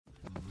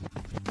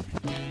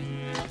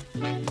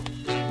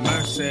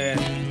Mercy.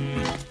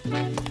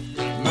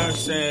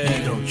 Mercy.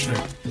 Ego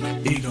trip.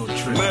 Ego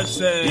trip.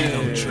 Mercy.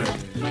 Ego trip.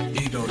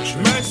 Ego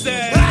trip. Mercy.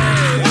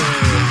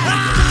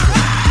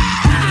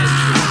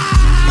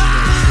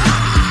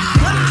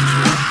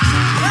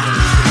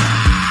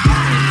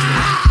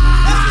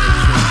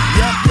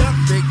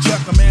 Big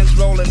Chuck, a man's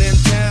rolling in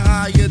town.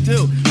 How you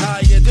do? How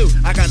you do?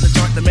 I got the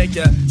joint to make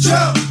you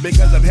jump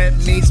because I'm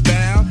heading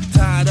eastbound.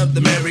 Tired of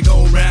the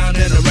merry-go-round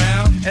and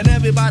around. And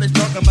everybody's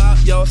talking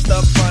about your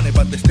stuff funny,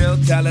 but they still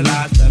telling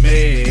lies to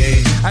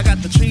me. I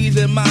got the trees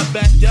in my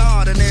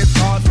backyard, and it's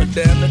hard for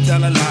them to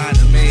tell a lie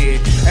to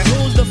me. And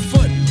who's the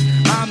foot?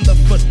 I'm the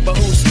foot, but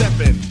who's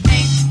stepping?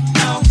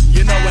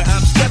 You know where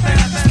I'm stepping.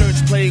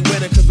 Skirts play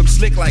with it cause I'm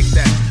slick like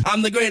that.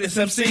 I'm the greatest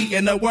MC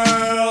in the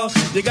world.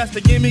 You got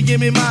to give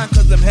me mine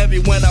cause I'm heavy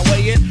when I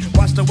weigh it.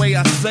 Watch the way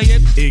I say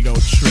it. Ego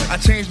trip. I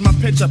changed my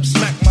pitch up,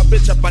 smack my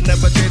bitch up, I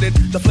never did it.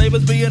 The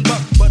flavor's being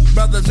bucked, but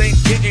brothers ain't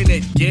getting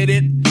it. Get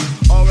it?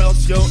 Or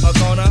else you're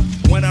gonna,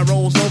 when I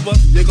rolls over,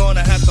 you're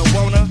gonna have to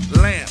wanna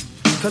lamb.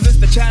 Cause it's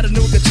the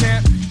Chattanooga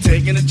champ.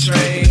 Taking a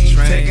train,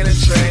 taking a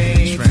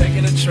train,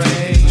 taking a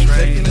train,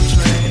 taking a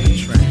train.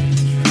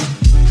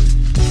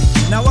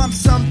 Now I'm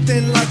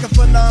something like a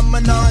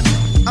phenomenon.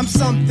 I'm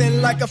something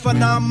like a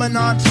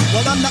phenomenon.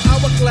 Well, I'm the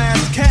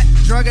hourglass cat,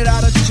 drug it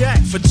out of jack.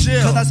 For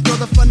chill. Cause I spill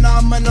the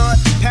phenomenon.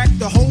 Pack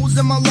the holes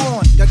in my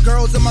lawn. Got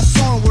girls in my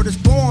song. Word is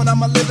born,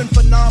 I'm a living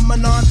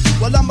phenomenon.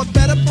 Well, I'm a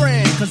better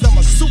brand, cause I'm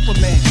a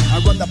Superman. I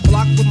run the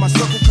block with my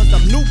circle cause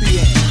I'm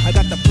Nubian. I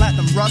got the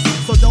platinum rust,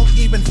 so don't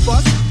even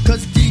fuss.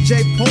 Cause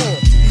DJ Paul,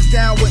 he's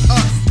down with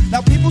us. Now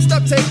people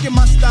stop taking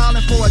my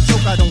styling for a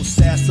joke. I don't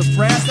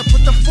sassafras, I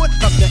put the foot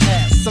up the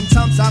ass.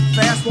 Sometimes I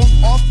fast, walk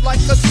off like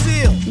a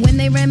seal. When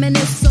they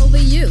reminisce over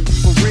you.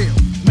 For real.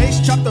 Mace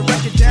chopped the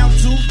record down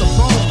to the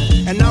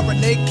bone. And now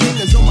Renee King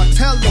is on my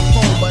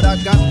telephone. But I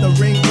got the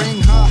ring,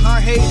 ha ha,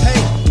 hey,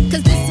 hey.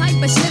 Cause this type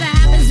of shit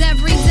happens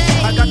every day.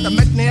 I got the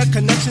McNair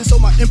connection, so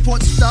my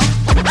import stuff.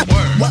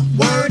 What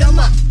word I'm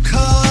up?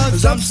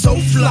 Cause I'm so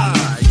fly.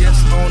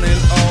 Yes, on and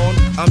on.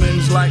 I'm in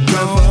like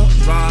river.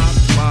 Rob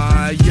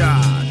my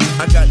yacht.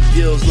 I got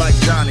deals like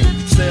Johnny.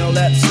 Sell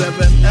that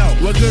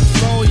 7L. We're good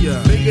for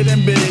ya. Bigger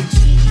than bigs.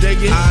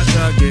 Dig it. I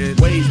dug it.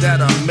 Ways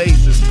that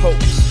amazes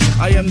popes.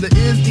 I am the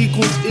is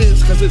equals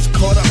is cause it's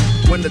caught up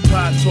when the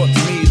tide taught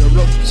me the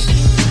ropes.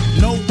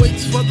 No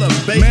waits for the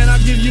bait. Man, I'll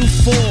give you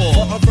 4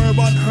 for a verb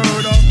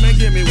unheard of. Man,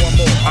 give me one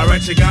more.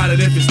 Alright, you got it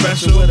if you're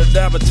special. With a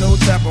dab of toe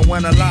tapper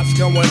when a lot's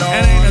going on.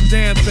 And ain't a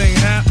damn thing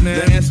happening.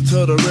 The answer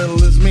to the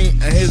riddle is me.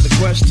 And here's the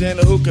question: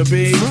 who could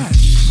be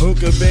fresh? Who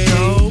could be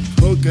dope?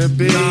 Who could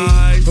be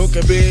nice? Who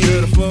could be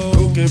beautiful?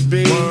 Who could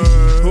be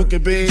word? Who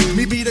could be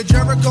me? Be the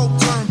Jericho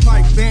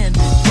Turnpike Bandit.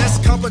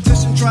 Best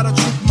competition, try to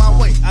troop my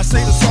way. I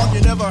say the song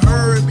you never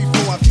heard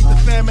before. I feed the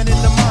famine in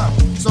the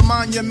mind. So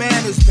mind your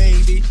manners,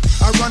 baby.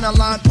 I run a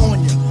line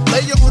on ya.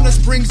 Lay you on the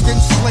springs, then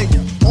slay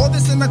ya. All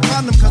this in a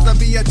condom, cause I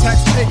be a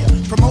taxpayer.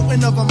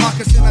 Promoting of a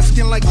moccasin, I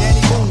skin like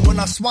Danny Boone when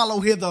I swallow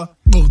hither.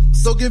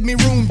 So give me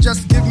room,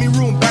 just give me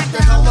room. Back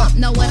the hell up.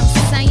 Know what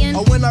I'm saying?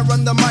 Or when I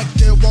run the mic,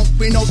 there won't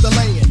be no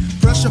delaying.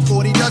 Pressure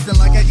 40 dozen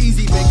like an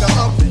easy baker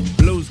oven.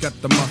 Blues got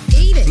the muffin.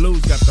 Eat it.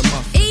 Blues got the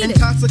muffin. Eat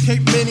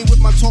Intoxicate many with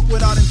my talk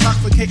without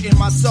intoxicating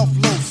myself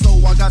low. So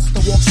I got to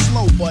walk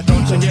slow, but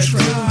don't you get trip.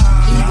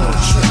 Ego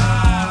trip.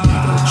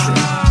 Ego trip.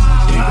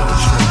 Ego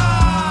trip.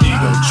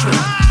 Ego trip.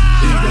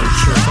 Ego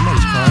trip.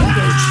 Somebody's crying.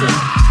 Ego trip.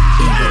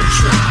 Ego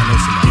trip. I know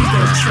somebody.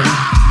 Ego trip.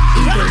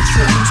 Ego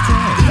trip. Who's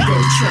crying? Ego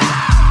trip.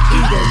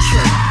 Ego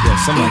trip. Yeah,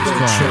 somebody's Ego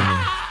crying.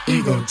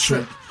 Ego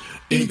trip.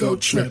 Ego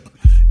trip.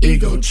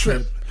 Ego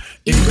trip.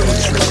 Ego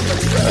trip.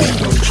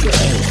 Ego trip.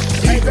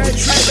 Hey, baby.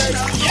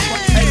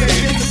 Hey, baby,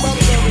 get the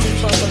bubble over this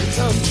motherfucker.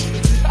 Tell me.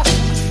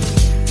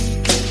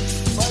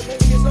 All right,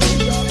 baby, get some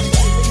of y'all.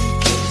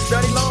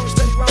 Steady long,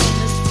 steady wrong.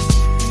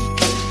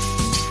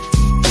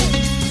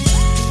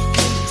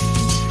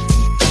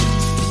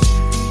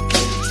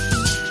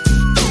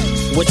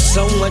 With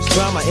so much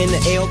drama in the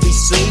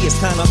LBC, it's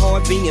kinda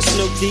hard being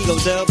Snoop D-O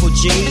Double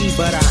G.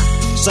 But I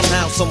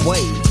somehow,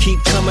 someway,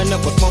 keep coming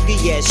up with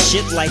funky ass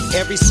shit like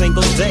every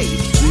single day.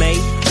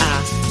 May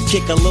I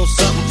kick a little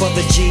something for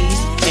the G's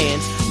and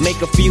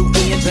make a few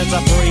ends as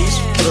I breeze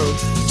through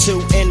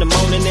 2 in the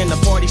morning and the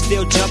party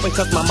still jumping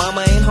cause my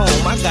mama ain't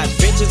home. I got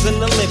bitches in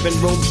the living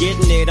room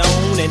getting it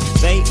on and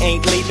they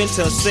ain't leaving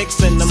till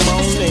 6 in the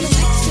morning.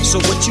 So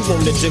what you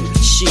wanna do?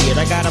 Shit,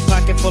 I got a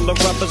pocket full of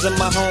rubbers and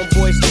my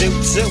homeboys do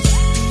too.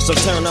 So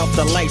turn off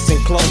the lights and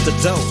close the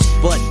doors.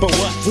 But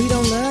what? We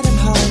don't let them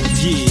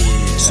hoes. Yeah.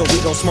 So we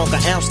gon' smoke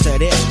an ounce to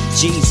this.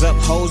 G's up,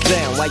 hoes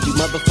down, while you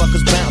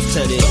motherfuckers bounce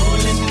to this.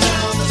 Rolling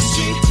down the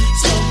street,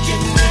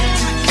 smoking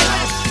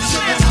marijuana,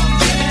 sipping on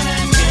gin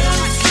and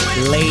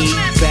juice. Laid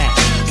back.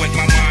 With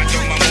my mind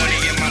on my money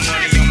and my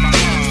money on my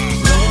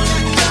mind.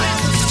 Rolling down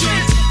the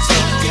street,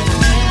 smoking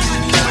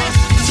marijuana,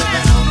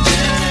 sipping on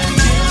gin and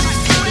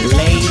juice.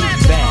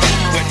 Laid back.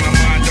 With my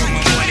mind on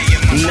my money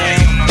and my money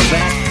on my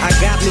mind. I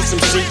got me some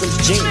Seagram's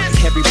jeans.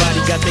 Everybody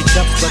got their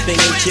cups, but they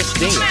ain't chipped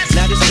in.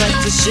 Now this type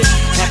of shit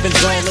happens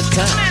all the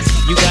time.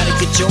 You gotta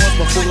get yours,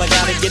 but fool, I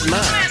gotta get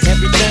mine.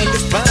 Everything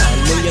is fine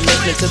when you're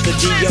listening to the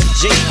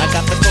D.O.G. I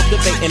got the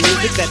cultivating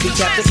music that be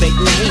captivating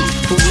me.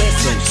 Who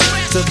listens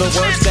to the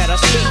words that I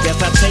speak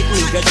as I take me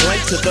a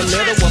drink to the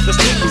middle of the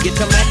street and get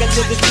to Mac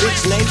into this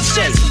bitch named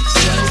Shady.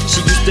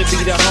 She used to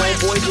be the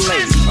homeboy's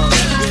lady.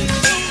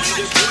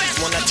 80 degrees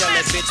when I tell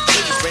that bitch,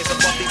 please raise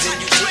up off these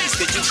NUTs,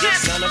 could you get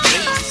none of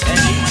these?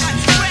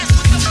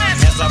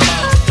 As I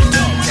bow with the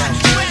dog, now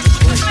feel the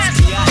breeze.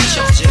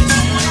 B.I.G.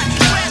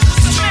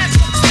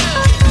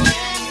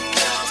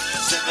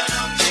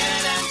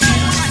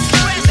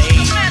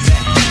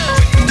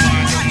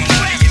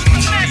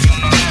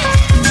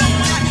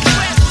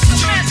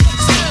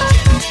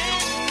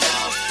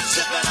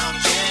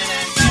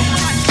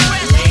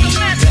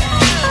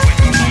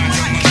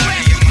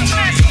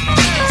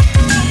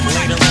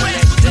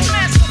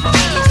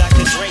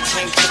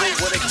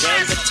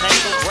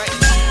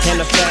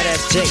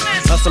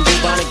 Some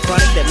bubonic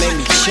product that made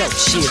me choke.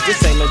 Shit,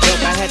 this ain't no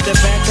joke. I had to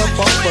back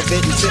up off of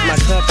it and sit my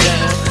cup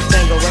down.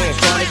 Tangeray and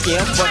chronic,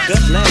 yeah, I'm fucked up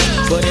now,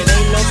 but it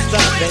ain't no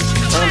stopping.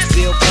 I'm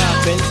still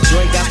popping.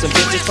 Dre got some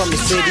bitches from the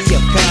city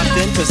of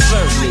Compton to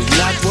serve me,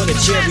 not with a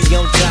cherry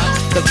on top.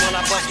 Cause when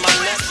I bust my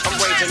nut,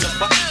 I'm raising the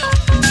bar.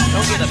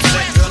 Don't get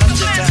upset, girl, that's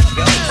just how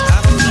it goes.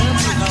 I don't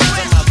love you, hoes,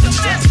 I'm out the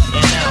dough,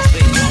 and I'll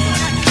be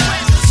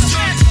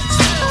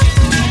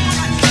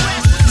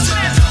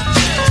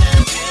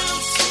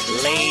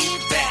laid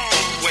back.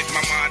 With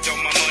my mind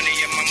on my money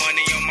and my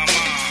money on my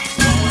mind.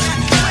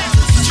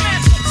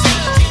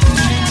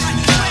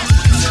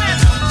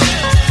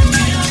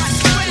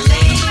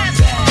 Laid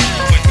back.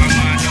 With my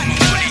mind on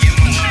my money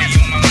and my money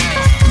on my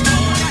mind.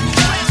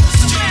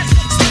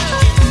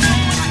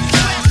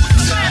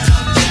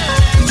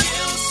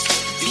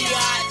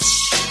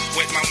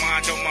 With my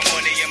mind on my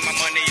money and my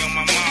money on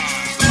my mind.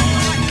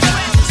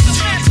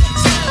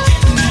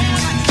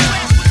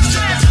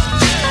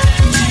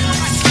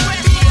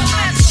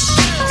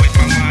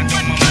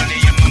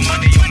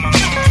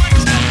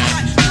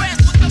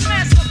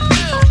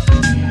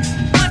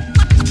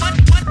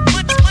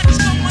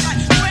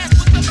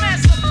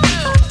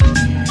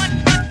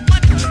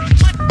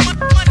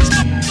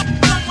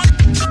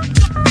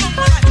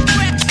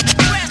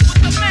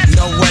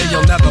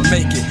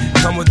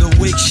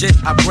 Shit,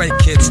 I break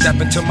kids,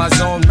 step into my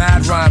zone,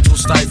 mad rhymes will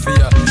stifle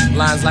ya.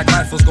 Lines like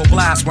rifles go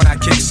blast when I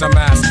kick some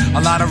ass.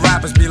 A lot of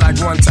rappers be like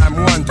one-time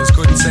wonders.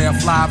 Couldn't say a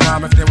fly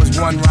rhyme if there was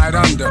one right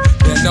under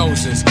their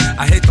noses.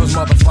 I hate those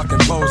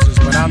motherfucking posers,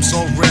 but I'm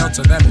so real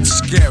to them it's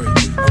scary.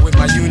 And with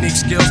my unique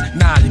skills,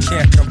 nah, you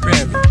can't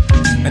compare me.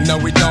 And no,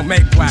 we don't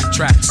make whack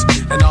tracks,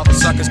 and all the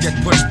suckers get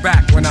pushed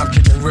back when I'm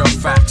kicking real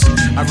facts.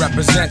 I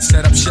represent,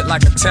 set up shit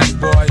like a tech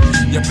boy.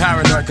 You're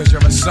paranoid cause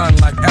you're a son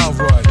like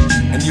Elroy,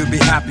 and you'd be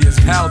happy as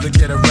hell to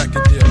get a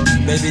record deal.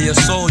 Maybe your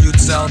soul you'd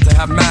sell to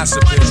have mass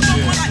appeal.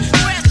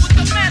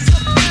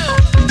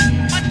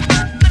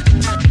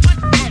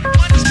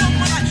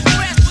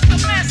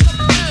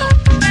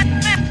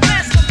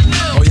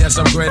 Oh yes,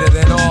 I'm greater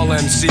than all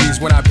MCs.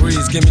 When I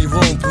breeze, give me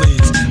room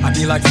please. I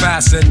be like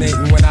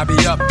fascinating when I be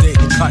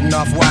updating, cutting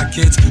off white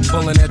kids,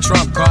 pulling their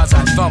trump cards.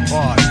 I thump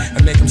hard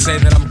and make them say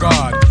that I'm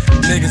God.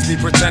 Niggas be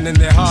pretending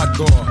they're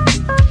hardcore,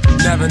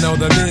 never know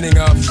the meaning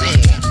of.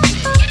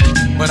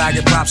 But I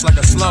get props like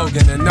a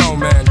slogan, and no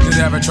man could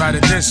ever try to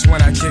diss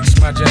when I kicks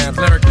my jam.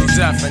 Lyrically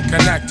deaf and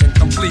connecting,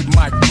 complete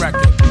mic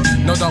record.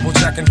 No double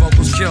checking,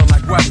 vocals kill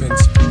like weapons.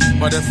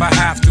 But if I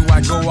have to,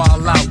 I go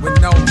all out with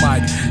no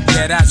mic.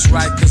 Yeah, that's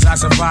right, cause I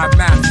survive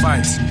mad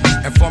fights.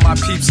 And for my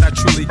peeps, I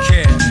truly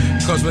care.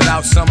 Cause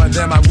without some of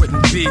them, I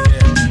wouldn't be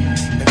here.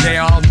 And they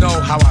all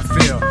know how I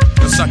feel.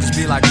 The suckers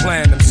be like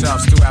playing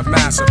themselves to have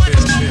mass appeal.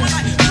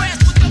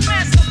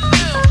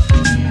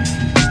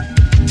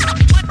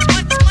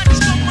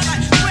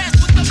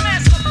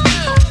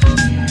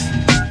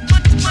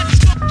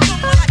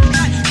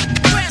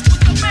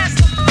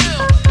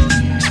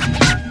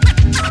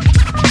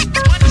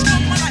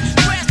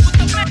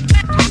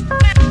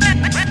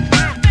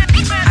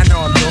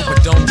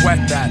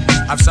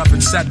 I've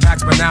suffered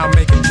setbacks, but now I'm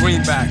making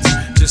greenbacks.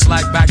 Just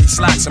like baggy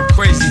slacks, I'm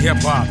crazy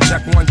hip-hop.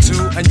 Check 1,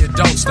 2, and you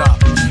don't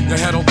stop. Your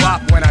head'll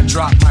bop when I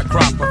drop my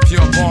crop of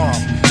pure bomb.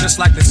 Just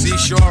like the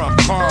seashore, I'm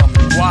calm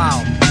and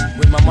wild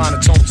with my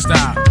monotone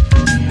style.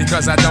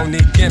 Because I don't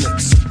need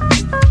gimmicks.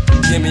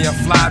 Give me a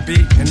fly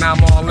beat, and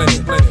I'm all in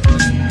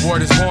it.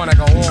 Word is born, I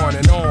go on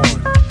and on.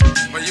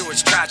 For you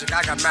it's tragic,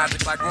 I got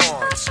magic like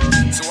wands.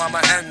 So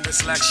I'ma end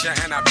this lecture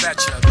and I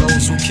betcha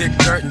those who kick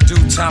dirt in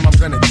due time, I'm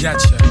gonna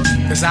get ya.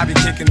 Cause I be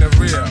kicking the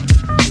real,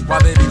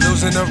 while they be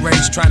losing the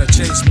race trying to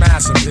chase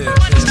mass appeal.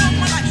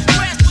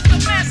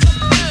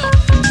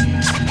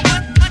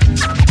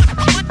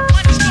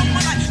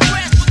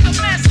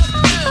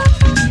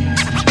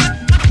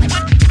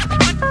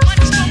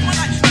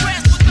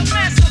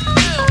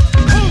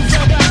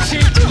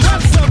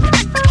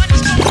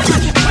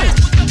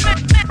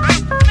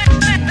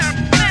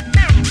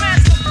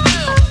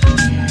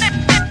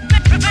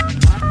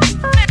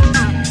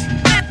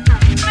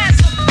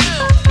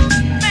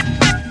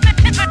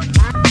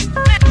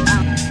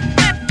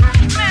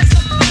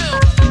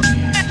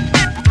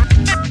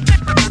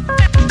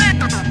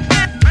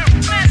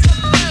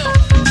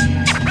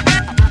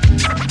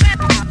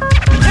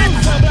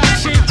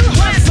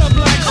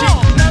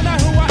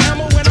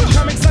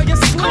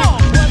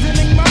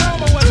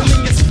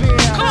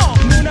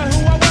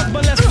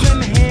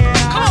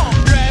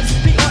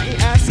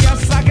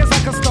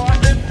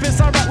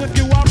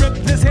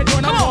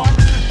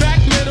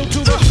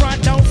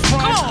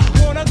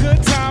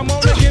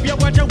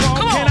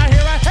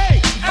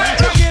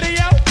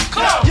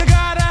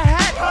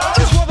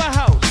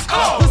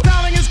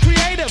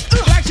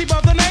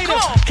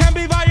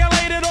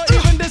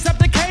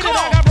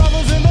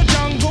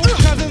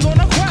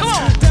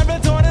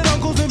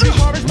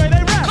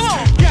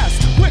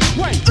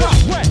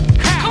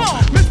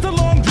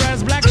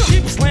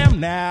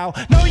 now.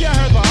 Know you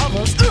heard the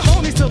others,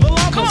 only to the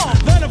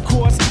lovers. Then of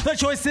course, the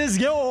choice is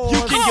yours.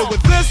 You can get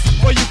with this,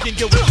 or you can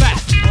get with that.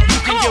 You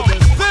can get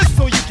with this,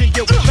 or you can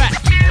get with that.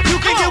 You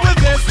can get with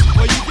this,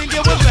 or you can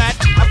get with that.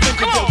 I think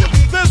you get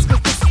with this,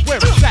 cause this is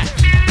where it's at.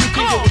 You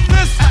can get with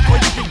this, or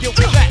you can get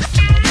with that.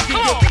 You can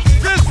get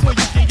with this, or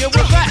you can get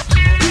with that.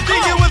 You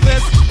can get with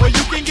this, or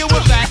you can get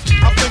with that.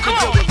 I think you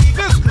get with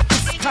this, cause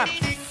this is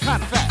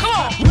kinda fat.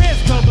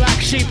 Where's the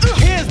black sheep?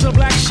 Here's the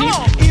black sheep.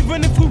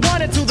 Even if we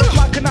wanted to, the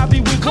plot cannot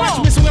be weak.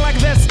 Watch me swing like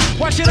this.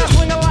 Why should I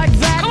swing it like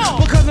that?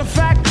 Because in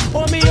fact,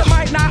 on me it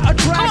might not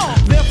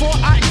attract. Therefore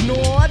I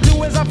ignore,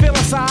 do as I feel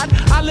inside.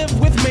 I live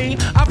with me,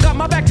 I've got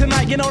my back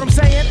tonight, you know what I'm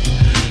saying?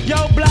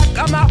 Yo, black,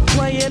 I'm not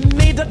playing.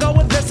 Need to go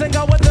with this and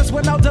go with this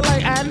with no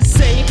delay. And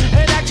see,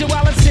 in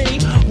actuality,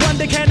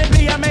 wonder can it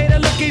be? I made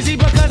it look easy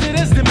because it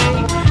is to me.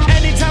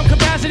 Anytime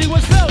capacity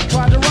was filled,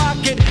 tried to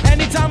rock it.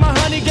 Anytime my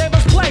honey gave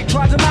us play,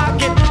 tried to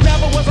knock it.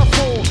 Never was a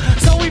fool,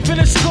 so we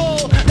finished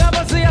school.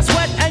 Never see us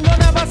sweat and you'll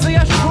never see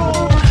us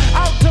drool.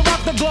 Out to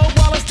rock the globe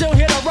while it's still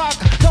here to rock.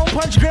 Don't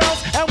punch girls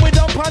and we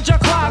don't punch a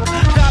clock.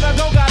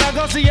 Gotta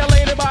go, see you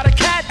later by the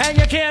cat. And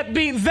you can't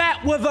beat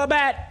that with a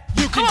bat.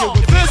 You can get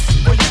with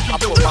this, or you can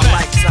get with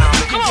that.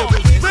 You can get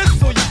with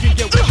this, or you can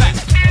get with that.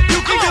 You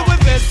can get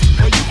with this,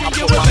 or you can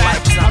get with that.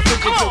 I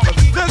think you get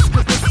with this,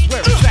 cause this is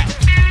where it's at.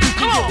 You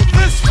can get with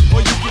this, or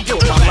you can get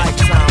with that.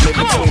 You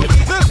can get with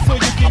this, or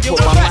you can get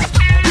with that.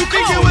 You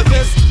can get with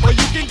this, or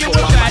you can get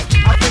with that.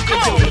 I think you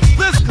get with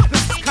this, cause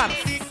this is kinda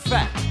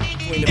fat.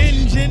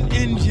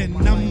 Engine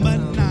number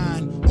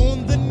 9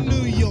 on the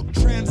New York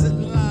Transit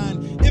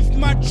line. If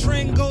my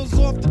train goes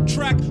off the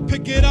track,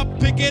 pick it up,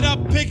 pick it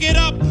up, pick it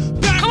up.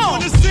 Back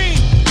on the scene,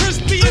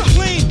 crispy and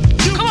clean.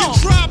 You can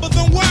try, but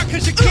then why?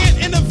 Cause you can't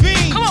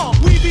intervene.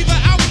 We be the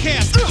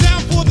outcast,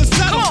 down for the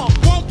settle.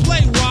 Won't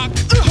play rock,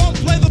 won't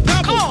play the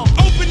pebble.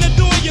 Open the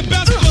door, you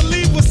best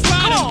believe we're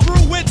sliding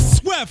through it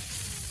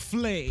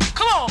swiftly.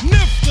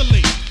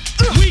 Niftily,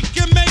 we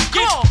can make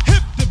it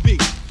hip to be.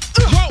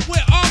 What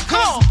with our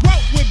cause,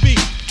 what with be.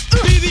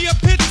 Be the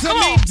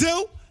epitome,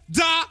 do,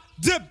 die,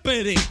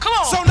 dippity.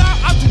 So now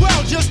I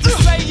dwell just to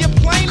say you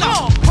plain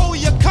up. Hold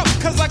your cup,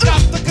 cause I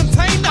got the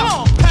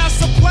container. Pass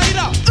the plate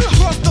up,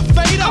 cross the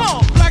fader.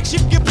 Black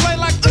sheep get played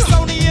like the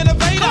Sony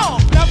Innovator.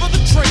 Never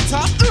the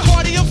traitor,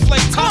 party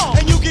inflator.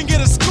 And you can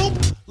get a scoop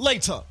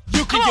later.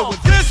 You can get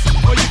with this,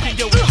 or you can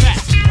get with that.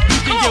 You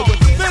can get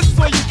with this,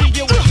 or you can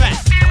get with that.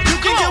 You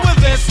can get with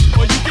this,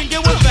 or you can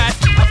get with that.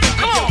 I think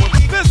you get with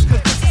this,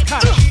 cause this is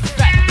kinda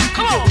fat. You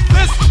can get with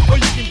this, or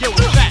you can get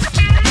with that.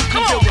 You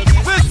can get with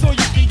this, or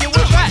you can get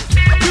with that.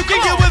 You can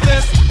get with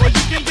this, or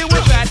you can get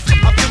with that.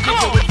 I think you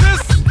get with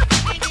this,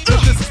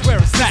 cause this is where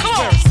it's at.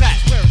 Where it's at.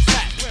 Where it's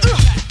at. Where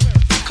it's at.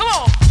 Come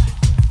on.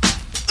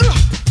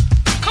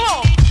 Come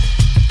on.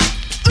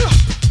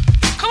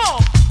 Come on.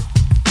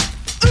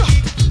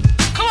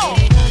 Come on.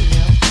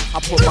 I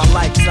put my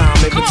lifetime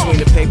in between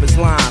the paper's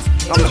lines.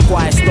 I'm the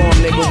quiet storm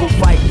nigga who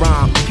fight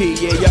rhyme. P,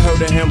 yeah, you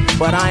heard of him,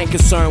 but I ain't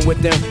concerned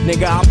with them.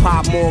 Nigga, I'll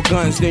pop more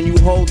guns than you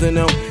holding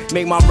them.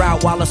 Make my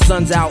route while the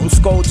sun's out and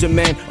scold your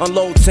men.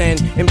 Unload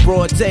 10 in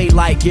broad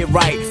daylight, get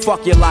right.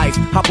 Fuck your life.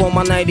 Hop on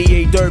my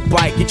 98 dirt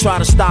bike. You try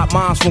to stop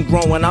moms from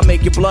growing. I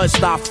make your blood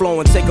stop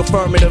flowing. Take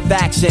affirmative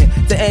action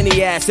to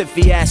any ass if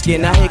he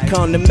asking. Now here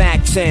come the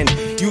Mac 10.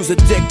 Use a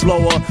dick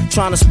blower.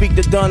 Trying to speak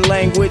the done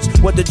language.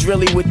 What the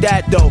drilly with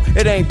that though?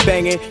 It ain't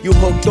banging. You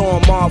hooked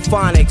on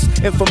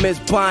Marphonics. Infamous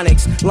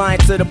Bonics. Lying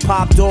to the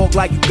pop dog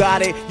like you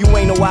got it. You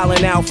ain't no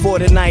wildin' out for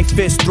the night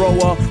fist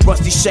thrower.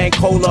 Rusty Shank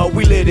Cola.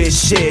 We lit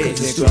this shit.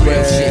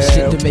 Real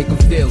shit to make them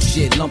feel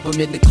shit. Lump them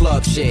in the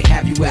club shit.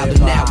 Have you out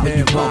and out when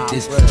you bump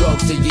this.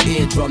 Drugs to your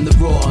eardrum, the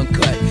raw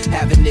uncut.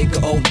 Have a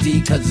nigga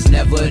OD cause it's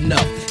never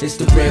enough. It's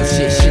the real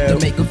shit to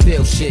make them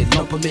feel shit.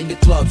 Lump them in the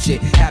club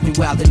shit. Have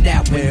you out and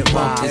out when you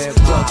bump this.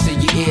 Drugs to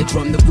your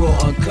eardrum, the raw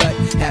uncut.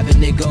 Have a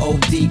nigga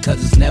OD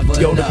cause it's never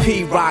enough. Yo, the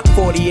P-Rock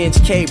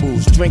 40-inch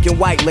cables. Drinking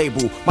white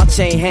label. My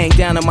chain hang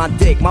down on my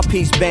dick. My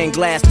piece bang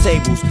glass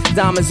tables.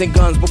 Diamonds and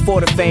guns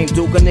before the fame,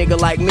 Duke. A nigga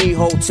like me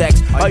hold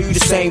text. Are you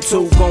the same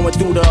too? Going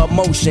through the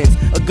emotions,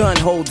 a gun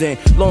holding,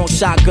 long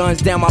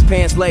shotguns down my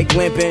pants leg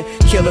limping.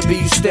 Killer B,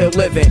 you still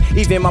living.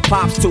 Even my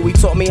pops too, he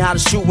taught me how to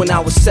shoot when I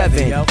was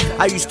 7.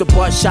 I used to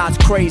bust shots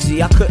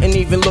crazy. I couldn't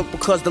even look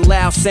because the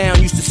loud sound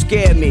used to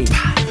scare me.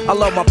 I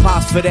love my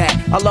pops for that.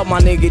 I love my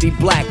niggity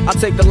black. I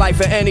take the life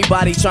of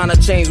anybody trying to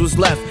change what's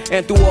left.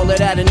 And through all of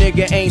that, a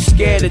nigga ain't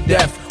scared to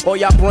death. All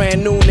y'all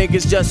brand new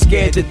niggas just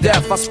scared to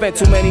death. I spent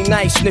too many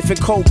nights sniffing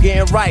coke,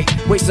 getting right,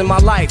 wasting my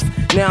life.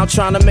 Now I'm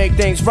trying to make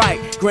things right.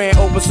 Grand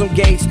open some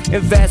gates,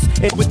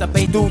 invest in with the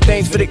bank, do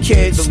things for the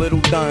kids, the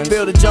little duns.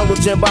 Build a jungle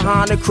gym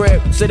behind the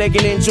crib so they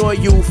can enjoy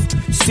youth.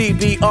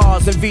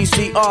 CBRs and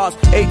VCRs,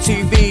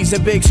 ATVs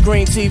and big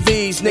screen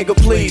TVs. Nigga,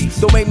 please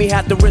don't make me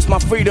have to risk my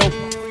freedom.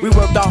 We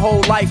worked our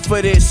whole life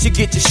for this. You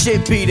get your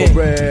shit beaten.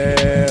 For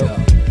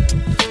real.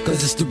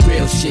 Cause it's the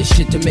real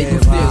shit to make them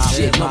feel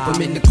shit. Lump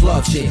them in the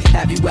club shit.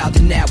 Have you out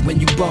and out when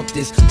you bump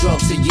this.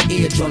 Drugs in your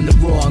eardrum, the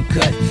raw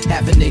uncut.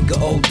 Have a nigga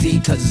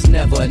OD cause it's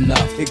never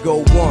enough. It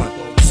go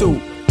 1,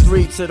 2,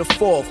 3 to the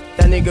 4th.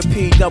 That nigga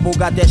P double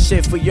got that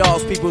shit for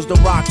y'all's peoples to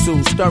rock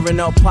to. Stirring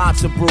up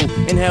pots of brew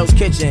in Hell's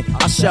Kitchen.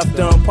 I chef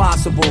the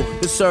impossible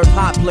to serve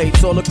hot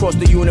plates all across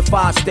the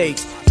unified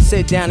states.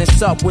 Sit down and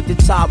sup with the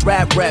top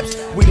rap reps.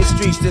 We the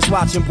streets just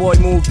watching boy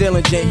move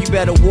diligent. You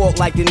better walk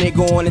like the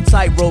nigga on the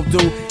tightrope do.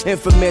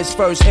 Infamous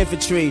 1st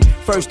Infantry,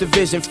 1st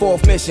Division,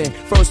 4th Mission.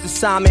 First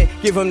assignment,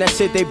 give them that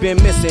shit they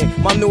been missing.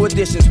 My new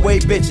additions, way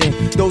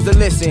bitchin'. Those that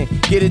listen,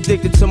 get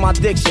addicted to my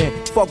diction.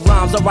 Fuck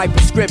rhymes, I write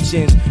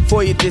prescriptions.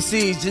 For your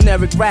disease,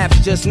 generic raps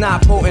just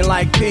not potent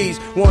like peas.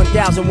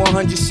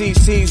 1,100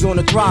 cc's on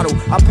the throttle.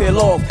 I peel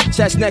off,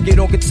 chest naked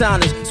on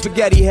katanas.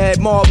 Spaghetti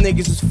head mob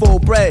niggas is full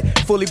bred.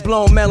 Fully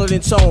blown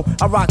melanin tone.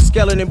 I rock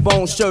skeleton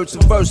bone shirts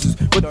and verses,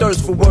 but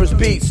thirst for worse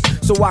beats.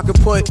 So I can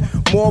put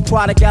more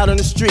product out on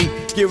the street.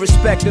 Get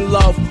respect and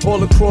love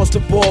all across the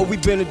board.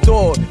 We've been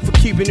adored for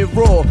keeping it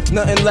raw,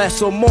 nothing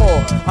less or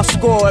more. I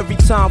score every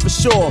time for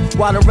sure,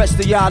 while the rest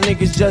of y'all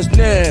niggas just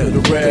nail to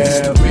the real. This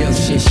is the real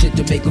shit, shit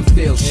to make them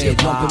feel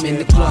shit. Lump them in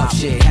the club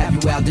shit.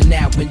 Have you out and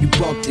out when you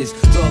bump this.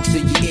 Drugs to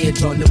your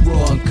ears on the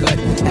raw and cut.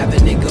 Have a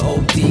nigga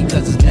OD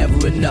cause it's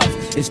never enough.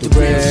 It's the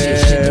real shit,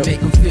 shit to make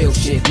them feel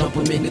shit. Lump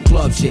them in the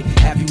club shit.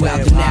 Have you out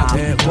and out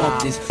when you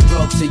bump this.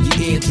 Drugs to your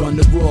ears on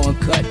the raw and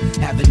cut.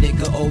 Have a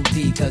nigga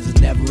OD cause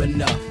it's never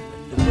enough.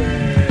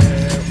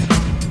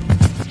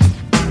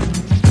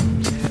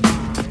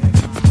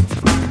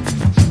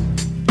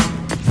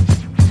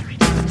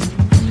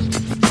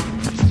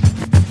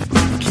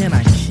 Can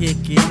I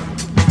kick it?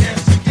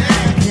 Yes, you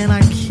can. Can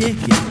I kick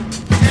it?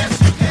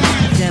 Yes, you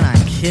can. Can I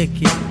kick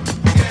it?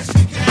 Yes,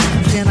 you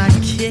can. Can I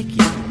kick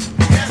it?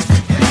 Yes,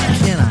 you can.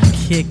 Can I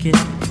kick it?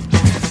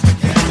 Yes, you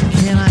can.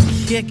 Can I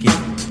kick it?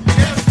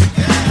 Yes, you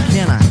can.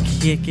 Can I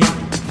kick it?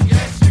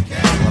 Yes, you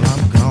can. Well,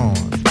 I'm gone.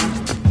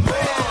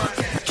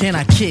 Can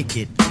I kick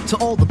it? To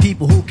all the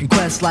people who can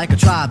quest like a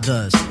tribe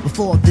does.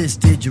 Before this,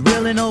 did you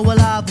really know what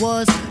I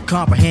was?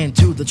 Comprehend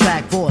to the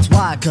track force,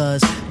 why?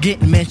 Cause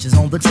getting mentions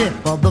on the tip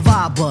of the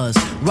vibe buzz.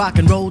 Rock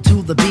and roll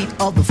to the beat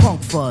of the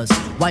funk fuzz.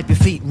 Wipe your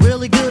feet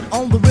really good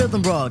on the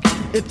rhythm rug.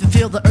 If you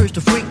feel the urge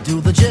to freak, do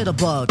the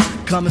jitterbug.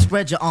 Come and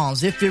spread your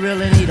arms if you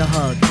really need a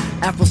hug.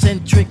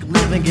 Afrocentric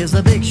living is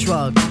a big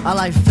shrug. A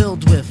life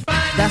filled with,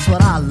 that's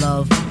what I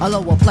love. A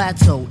lower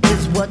plateau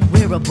is what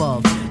we're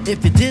above.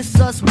 If you diss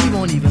us, we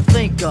won't even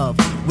think of.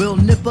 We'll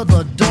nipper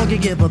the dog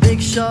and give a big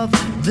shove.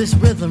 This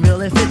rhythm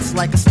really fits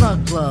like a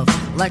snug glove.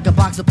 Like a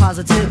box of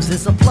positives,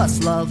 it's a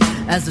plus love.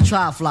 As the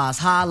trial flies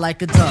high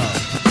like a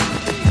dove.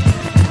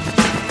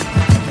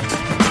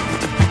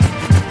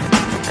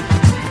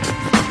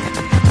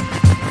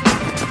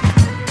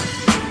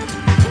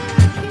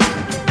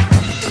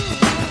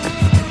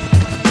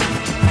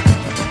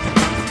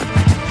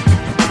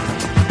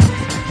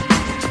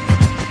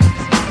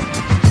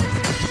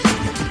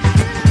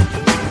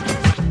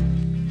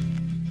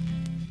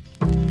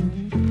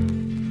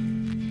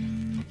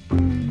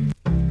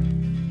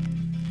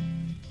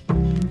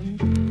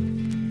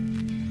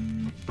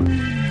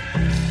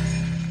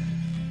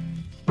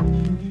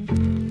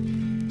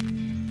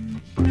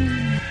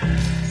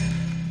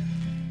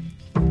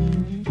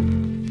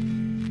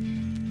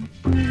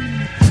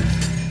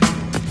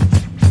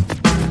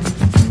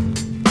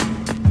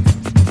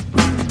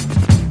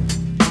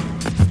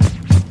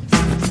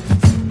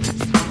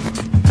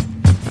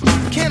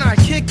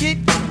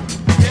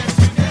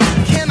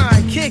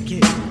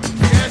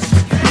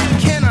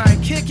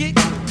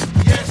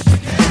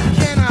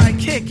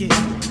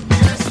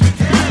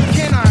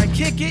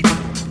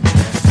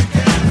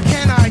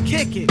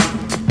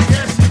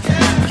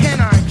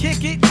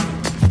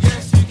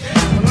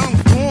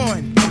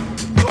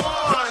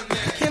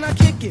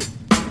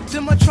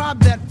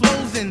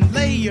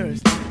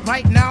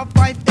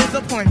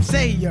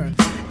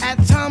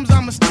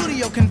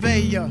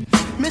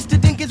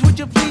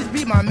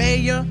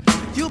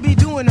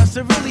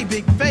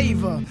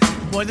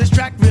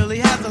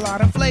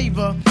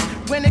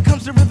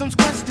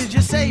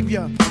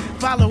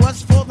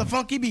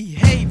 Funky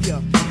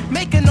behavior.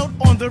 Make a note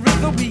on the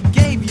rhythm we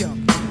gave you.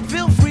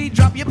 Feel free,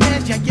 drop your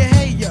pants, check your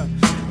hair.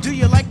 Do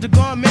you like the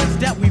garments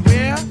that we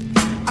wear?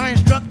 I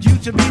instruct you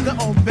to be the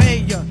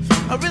obeyer.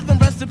 A rhythm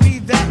recipe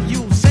that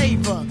you'll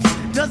savor.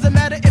 Doesn't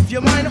matter if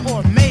you're minor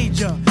or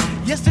major.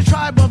 Yes, the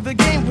tribe of the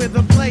game with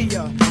a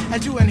player.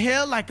 As you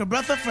inhale like a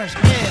breath of fresh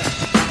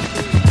air.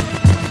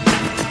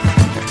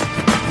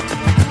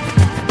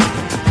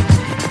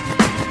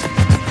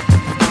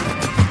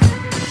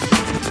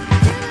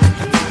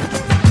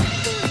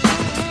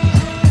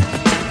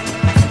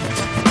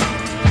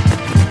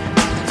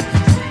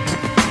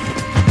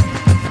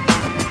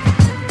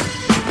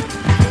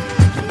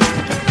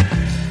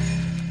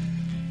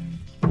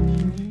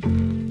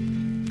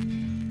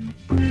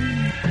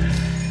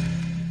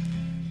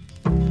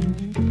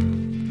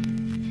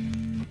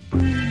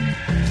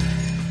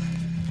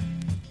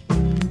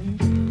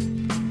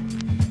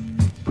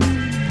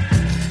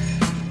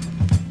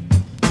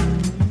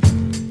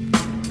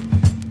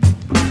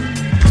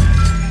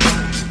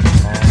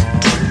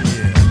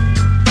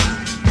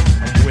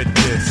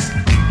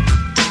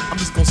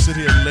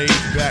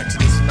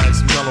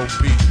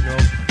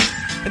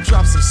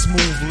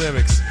 smooth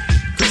lyrics.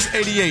 Cause it's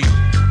 88.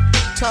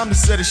 Time to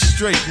set it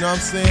straight, you know what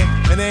I'm saying?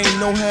 And there ain't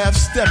no half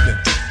stepping.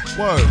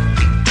 Word.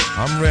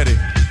 I'm ready.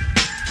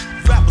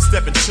 Rappers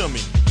stepping to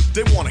me.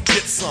 They wanna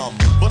get some,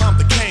 but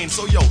I'm the Kane,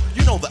 so yo,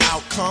 you know the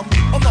outcome.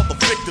 Another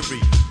victory,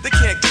 they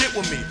can't get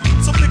with me.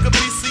 So pick a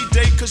BC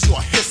date, cause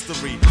you're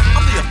history.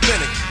 I'm the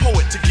authentic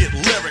poet to get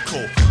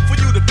lyrical. For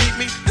you to beat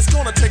me, it's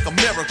gonna take a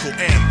miracle.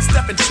 And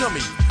stepping to me,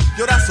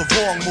 yo, that's a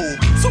wrong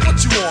move. So what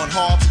you on,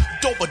 Hobbs?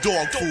 Dope or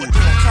dog food?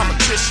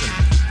 Competition,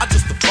 I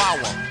just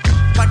devour.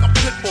 Like a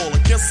pit bull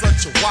against a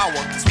chihuahua.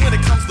 Cause when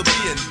it comes to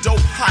being dope,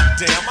 hot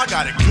damn, I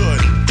got it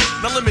good.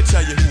 Now let me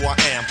tell you who I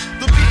am.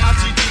 The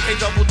B-I-G-D-A-D-D-Y-K-A-N-E.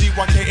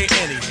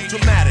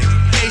 Dramatic,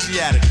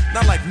 Asiatic,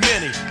 not like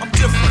many. I'm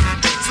different,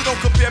 so don't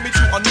compare me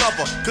to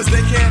another. Cause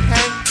they can't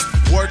hang,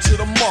 word to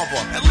the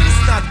mother. At least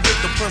not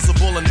with the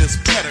principal in this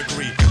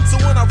pedigree. So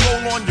when I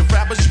roll on your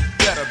rappers, you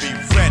better be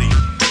ready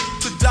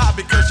to die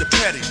because you're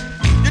petty.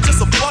 You're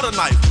just a butter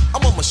knife,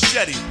 I'm a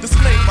machete. This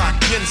made by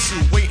Ginsu,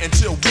 wait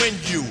until when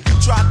you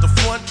try to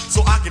front so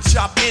I can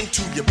chop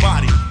into your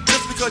body.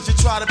 Just because you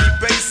try to be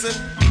basing,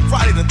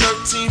 Friday the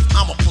 13th,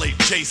 I'ma play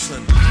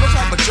Jason. No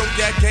type of joke,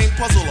 gag, game,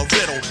 puzzle, or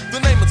riddle.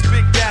 The name is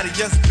Big Daddy,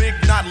 yes, big,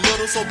 not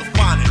little, so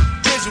define it.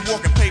 Here's your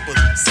walking papers,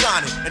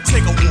 sign it, and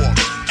take a walk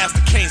as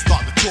the Canes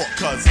start to talk,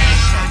 cause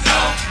ain't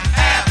no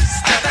half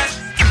stepping.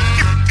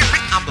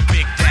 I'm the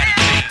Big Daddy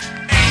King.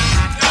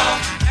 Ain't no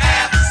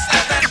half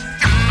stepping.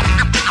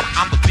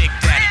 I'm the Big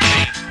Daddy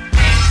King.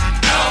 Ain't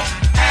no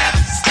half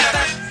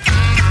stepping.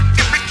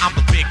 I'm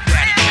the Big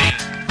Daddy King.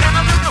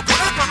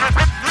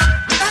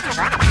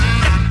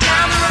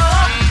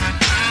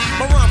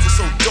 My rhymes are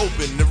so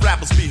doping, the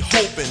rappers be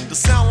hoping to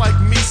sound like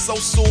me so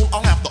soon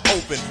I'll have to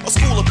open a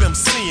school of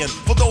MCing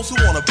for those who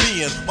wanna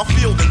be in my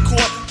field in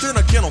court. Then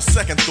again on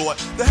second thought,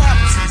 the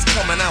Happenseeds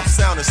coming out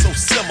sounding so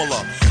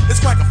similar. It's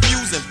quite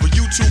confusing for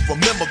you to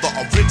remember the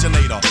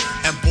originator.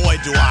 And boy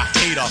do I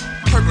hate a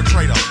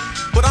perpetrator,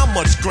 but I'm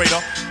much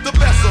greater. The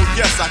best, so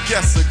yes, I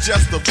guess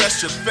suggest the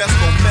rest should fest,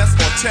 no mess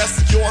or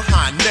test your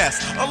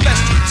highness. Unless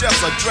you just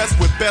address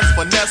with best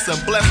finesse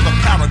and bless the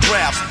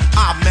paragraphs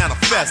I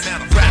manifest.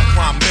 Rap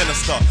prime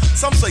minister,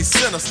 some say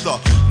sinister.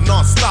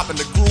 Non-stop in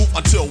the groove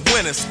until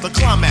when it's the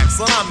climax.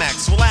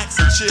 Climax, relax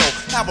and chill.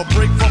 Have a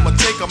break from a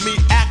take of me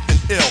acting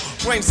ill.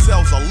 Brain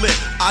cells are lit,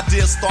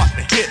 ideas start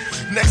to hit.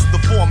 Next, the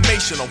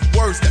formation of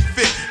words that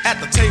fit. At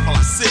the table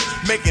I sit,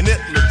 making it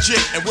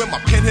legit. And when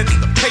my pen hits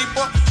the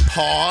paper,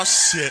 aw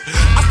shit,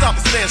 I stop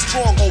and stand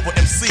strong over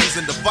MCs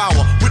and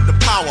devour with the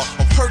power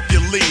of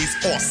Hercules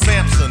or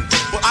Samson.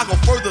 But I go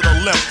further to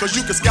left, cause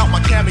you can scout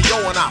my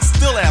cameo and I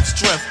still have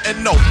strength.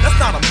 And no, that's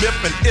not a myth,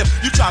 and if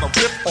you try to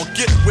rip or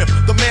get whipped,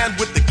 the man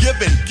with the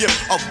given gift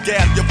of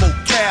gab, your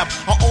vocab,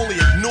 I only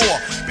ignore.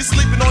 Be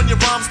sleeping on your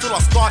rhymes till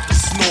I start to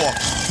snore.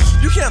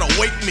 You can't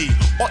awake me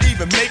or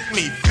even make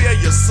me fear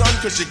your son,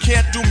 cause you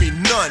can't do me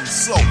none.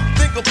 So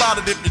think about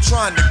it if you're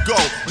trying to go.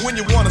 When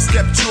you wanna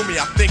step to me,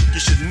 I think you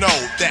should know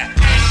that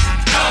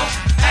ain't no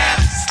half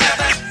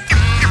stepping.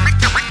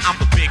 I'm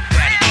the Big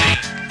Daddy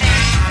King.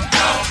 Ain't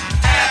no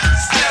half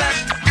stepping.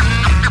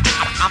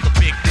 I'm the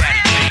Big Daddy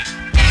King.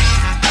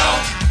 Ain't no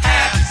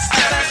half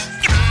stepping.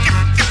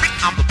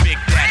 I'm the Big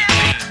Daddy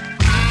King.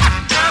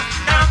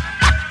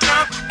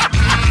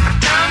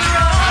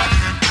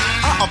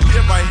 I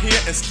appear right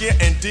here and scare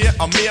and dare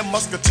a mere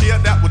musketeer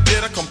that would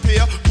dare to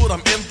compare. Put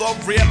him in the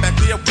rear, back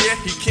there where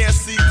he can't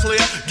see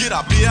clear. Get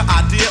a beer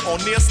idea or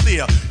near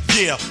steer.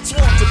 Yeah,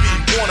 sworn to be,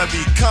 wanna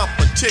be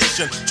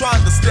competition.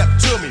 Trying to step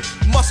to me,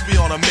 must be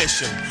on a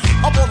mission.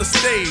 Up on the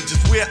stage is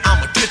where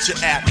I'ma get you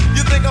at.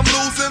 You think I'm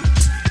losing?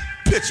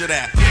 Picture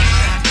that.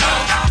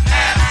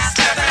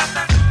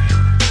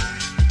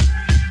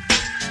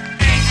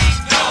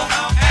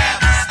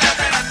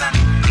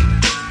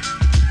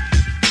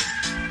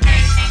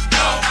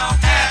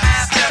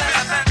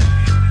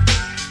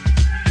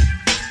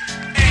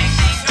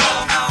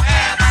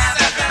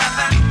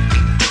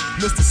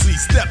 Mr. C,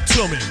 step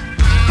to me.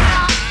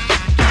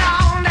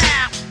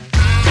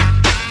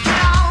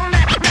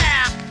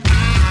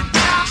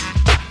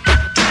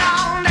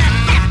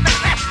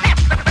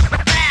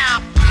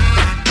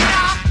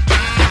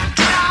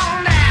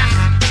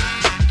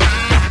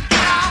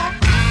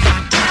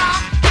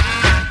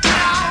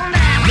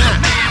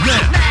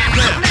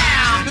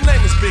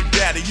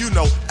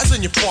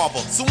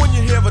 So when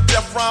you hear a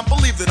death rhyme,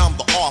 believe that I'm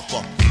the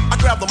author. I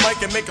grab the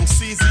mic and make them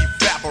C's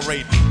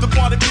evaporate. The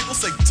party people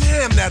say,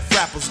 damn, that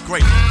rapper's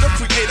great. The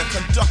creator,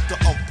 conductor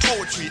of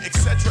poetry,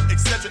 etc.,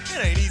 etc.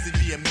 It ain't easy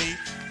being me.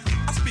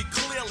 I speak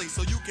clearly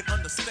so you can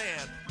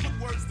understand.